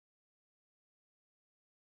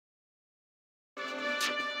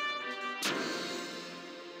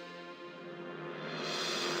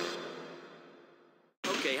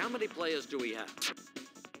Okay, how many players do we have?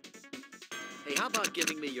 Hey, how about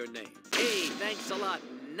giving me your name? Hey, thanks a lot.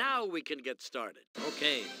 Now we can get started.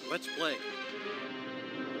 Okay, let's play.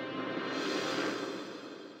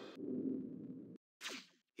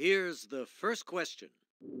 Here's the first question.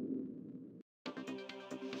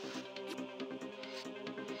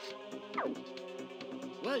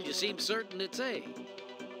 Well, you seem certain it's A.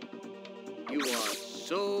 You are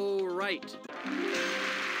so right.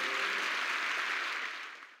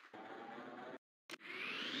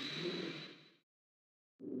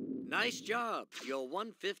 Nice job. You're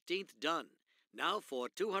 1/15th done. Now for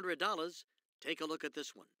 $200, take a look at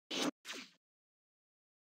this one.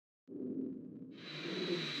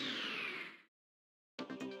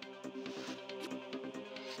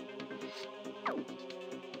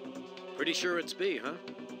 Pretty sure it's B, huh?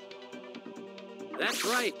 That's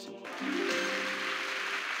right.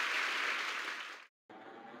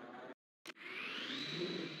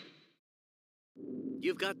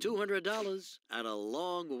 You've got $200 and a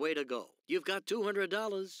long way to go. You've got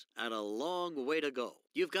 $200 and a long way to go.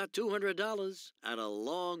 You've got $200 and a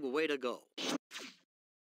long way to go.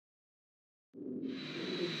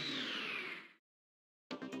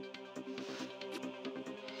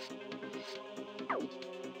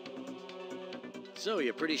 So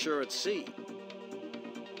you're pretty sure it's C?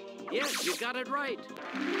 Yes, you got it right.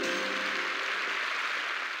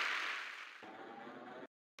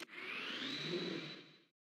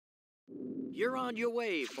 You're on your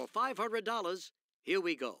way for $500. Here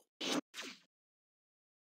we go.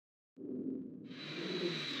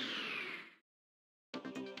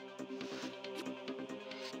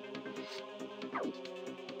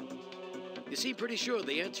 You seem pretty sure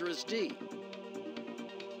the answer is D.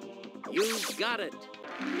 You've got it.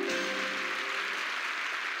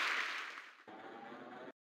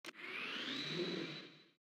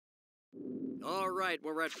 All right,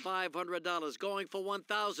 we're at $500, going for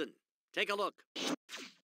 $1,000. Take a look.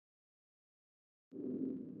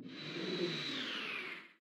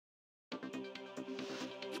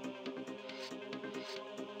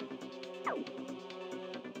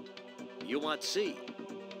 You want C.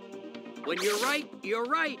 When you're right, you're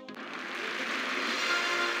right.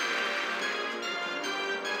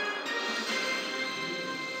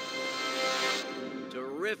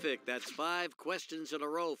 Terrific. That's 5 questions in a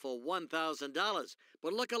row for $1,000.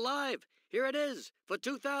 But look alive. Here it is for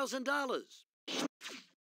 $2,000.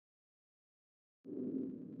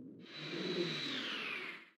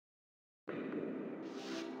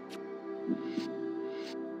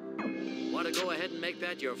 Want to go ahead and make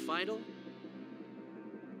that your final?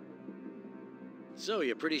 So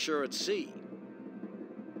you're pretty sure it's C?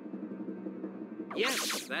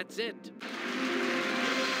 Yes, that's it.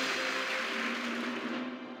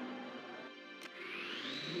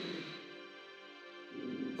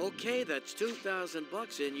 Okay, that's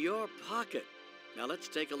 $2,000 in your pocket. Now let's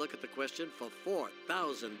take a look at the question for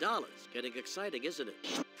 $4,000. Getting exciting, isn't it?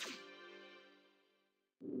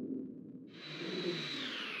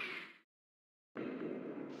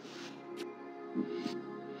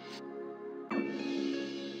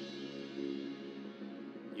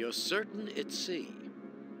 You're certain it's C?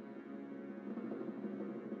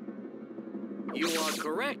 You are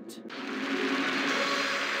correct.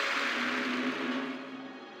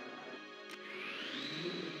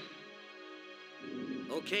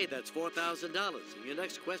 Okay, that's $4,000. Your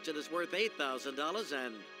next question is worth $8,000,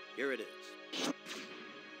 and here it is.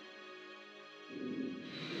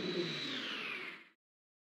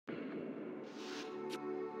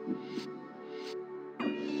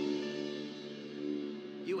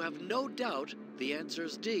 You have no doubt the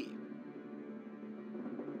answer's D.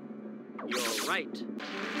 You're right.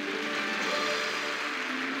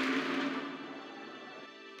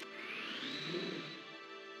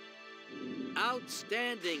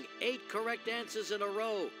 Outstanding. 8 correct answers in a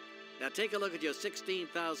row. Now take a look at your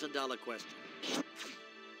 $16,000 question.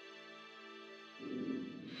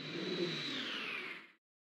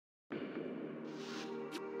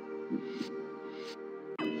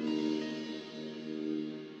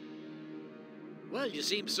 Well, you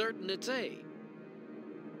seem certain it's A.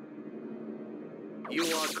 You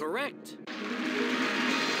are correct.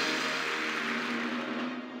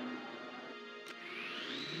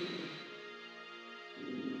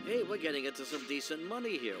 Hey, we're getting into some decent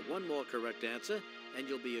money here. One more correct answer, and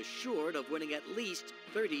you'll be assured of winning at least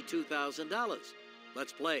 $32,000.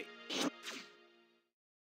 Let's play.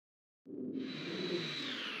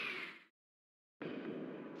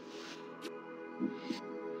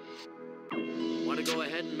 Want to go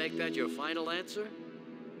ahead and make that your final answer?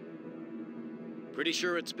 Pretty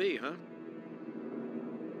sure it's B, huh?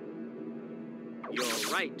 You're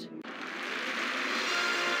right.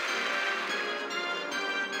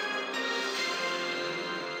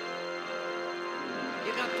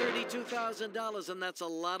 You got $32,000, and that's a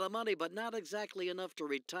lot of money, but not exactly enough to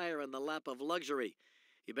retire in the lap of luxury.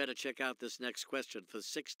 You better check out this next question for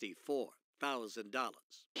 $64,000.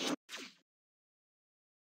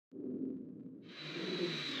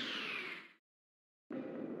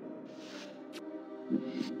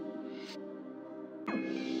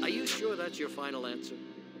 Are you sure that's your final answer?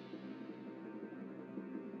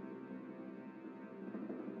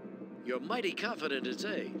 You're mighty confident it's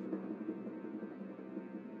A.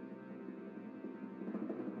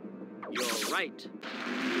 You're right.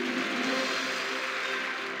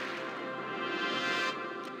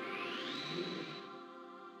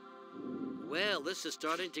 Well, this is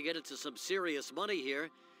starting to get into some serious money here.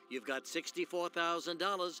 You've got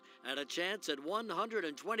 $64,000 and a chance at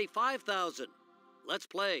 $125,000. Let's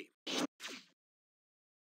play.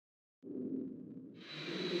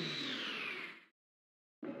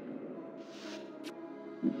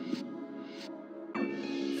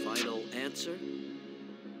 Final answer?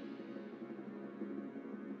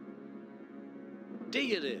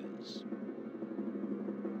 D it is.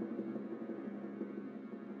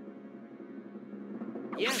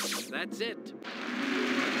 Yes, that's it.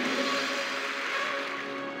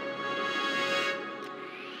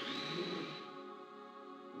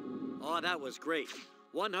 Oh, that was great.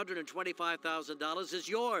 $125,000 is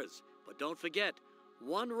yours. But don't forget,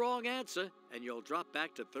 one wrong answer and you'll drop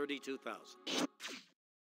back to $32,000.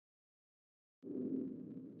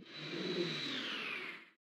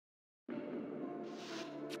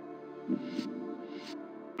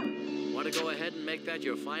 Want to go ahead and make that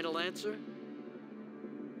your final answer?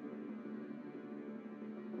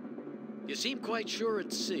 You seem quite sure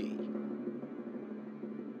it's C.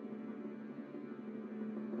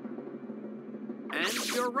 And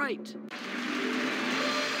you're right.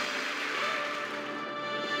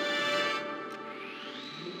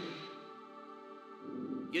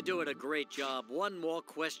 You're doing a great job. One more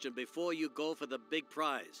question before you go for the big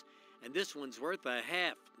prize. And this one's worth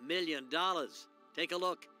 $500,000. Take a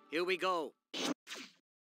look. Here we go.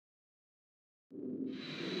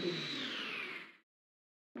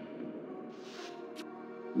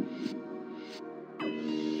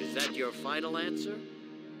 Is that your final answer?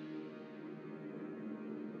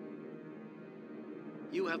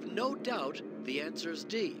 You have no doubt the answer's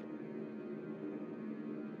D.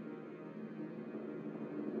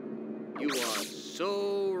 You are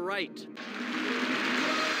so right.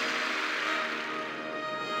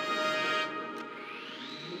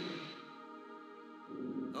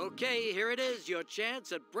 Okay, here it is, your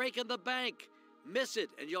chance at breaking the bank. Miss it,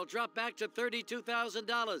 and you'll drop back to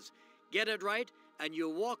 $32,000. Get it right, and you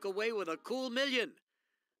walk away with a cool million.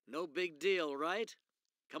 No big deal, right?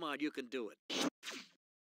 Come on, you can do it.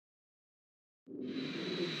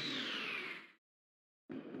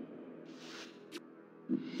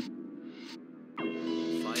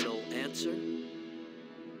 Final answer?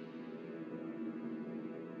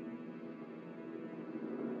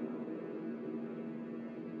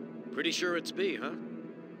 Pretty sure it's B, huh?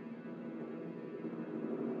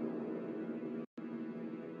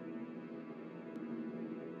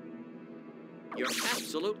 You're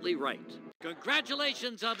absolutely right.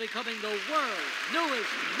 Congratulations on becoming the world's newest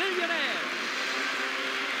millionaire!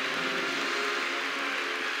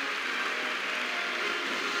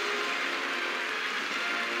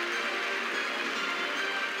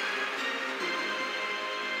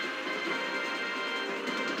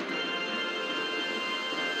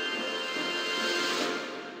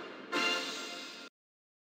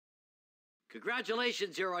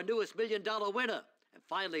 Congratulations, you're our newest $1 million winner. And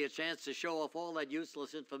finally, a chance to show off all that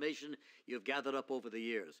useless information you've gathered up over the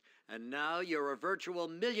years. And now you're a virtual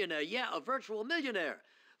millionaire. Yeah, a virtual millionaire.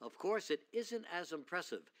 Of course, it isn't as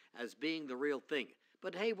impressive as being the real thing.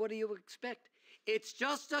 But hey, what do you expect? It's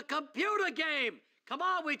just a computer game. Come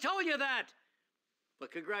on, we told you that.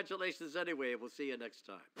 But congratulations anyway. We'll see you next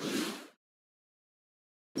time.